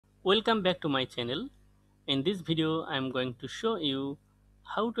Welcome back to my channel. In this video I am going to show you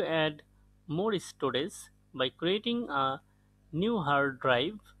how to add more storage by creating a new hard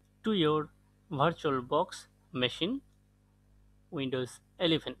drive to your VirtualBox machine Windows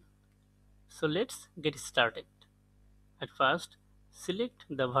 11. So let's get started. At first select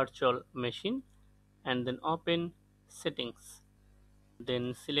the virtual machine and then open settings.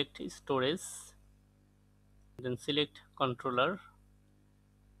 Then select storage, then select controller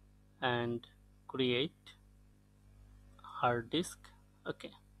and create hard disk.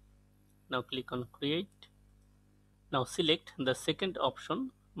 Okay, now click on create. Now select the second option,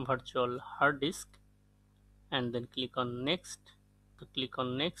 virtual hard disk, and then click on next. To click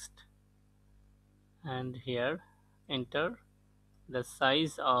on next, and here enter the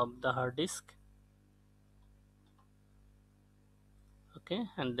size of the hard disk. Okay,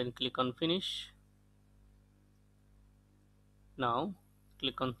 and then click on finish. Now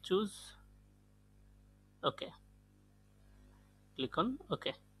click on choose. Okay, click on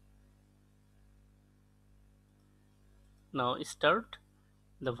OK. Now start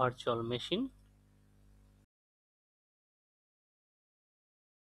the virtual machine.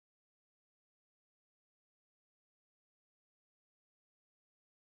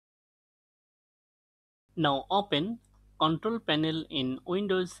 Now open control panel in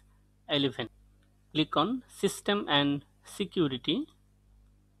Windows 11. Click on system and security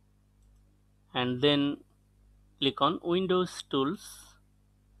and then click on Windows tools.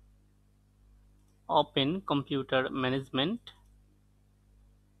 Open computer management.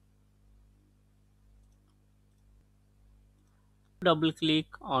 Double click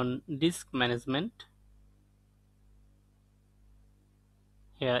on disk management.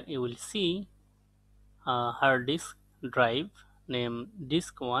 Here you will see a hard disk drive named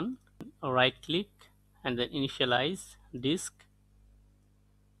disk 1. Right click and then initialize disk.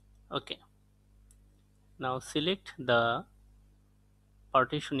 Okay, now select the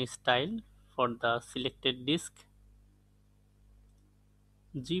partition style for the selected disk,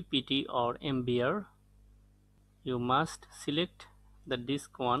 GPT or MBR. You must select the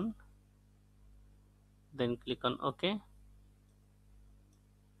disk 1, then click on OK.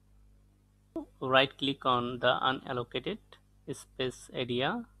 Right click on the unallocated space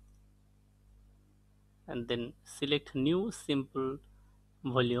area and then select new simple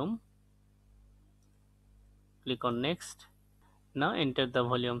volume. Click on next. Now enter the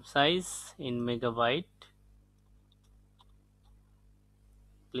volume size in megabyte.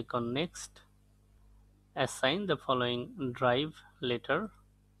 Click on next. Assign the following drive letter.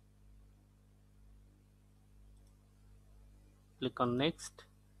 Click on next.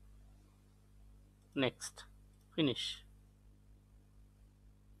 Next. Finish.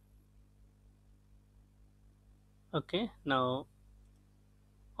 Okay, now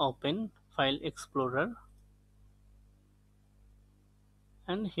open File Explorer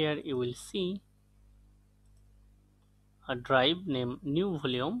and here you will see a drive named new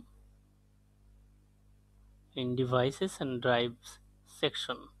volume in devices and drives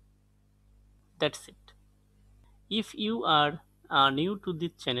section. That's it. If you are new to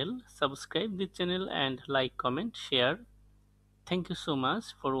this channel, subscribe this channel and like, comment, share. Thank you so much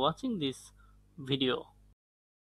for watching this video.